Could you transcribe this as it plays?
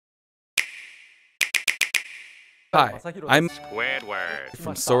Hi, I'm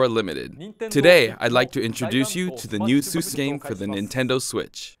from Sora Limited. Today, I'd like to introduce you to the new Seuss game for the Nintendo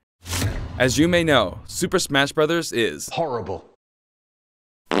Switch. As you may know, Super Smash Bros. Is horrible.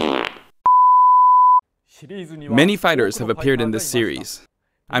 Many fighters have appeared in this series.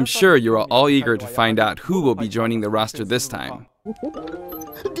 I'm sure you're all eager to find out who will be joining the roster this time.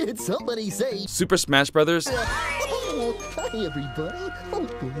 Did somebody say Super Smash Bros.? Hi everybody. Oh,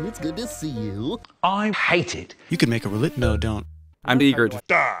 it's good to see you. I hate it. You can make a no, don't. I'm eager to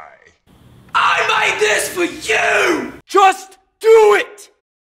Die. I made this for you! Just do it!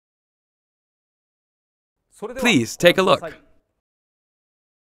 Please take a look.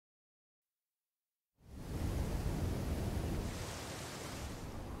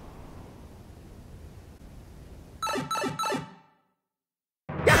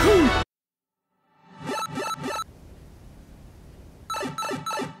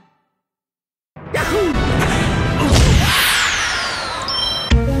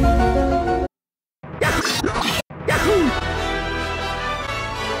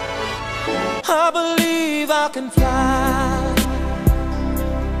 I believe I can fly.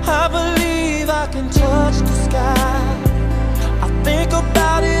 I believe I can touch the sky. I think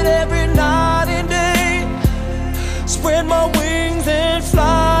about it every night and day. Spread my wings and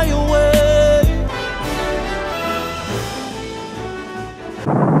fly away.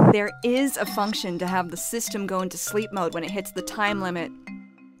 There is a function to have the system go into sleep mode when it hits the time limit,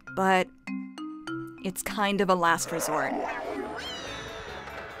 but it's kind of a last resort.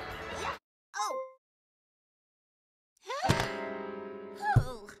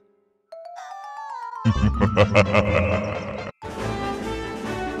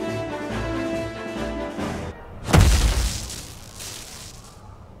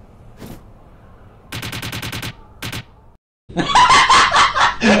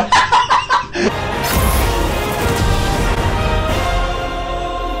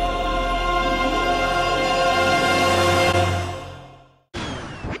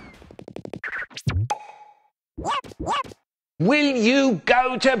 Will you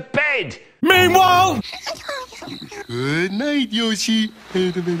go to bed? Meanwhile! Good night, Yoshi.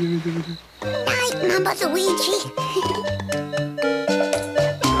 Night, Mama Luigi.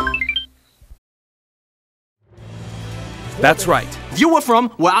 That's right. You were from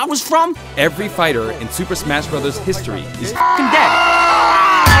where I was from? Every fighter in Super Smash Bros. History is f***ing dead.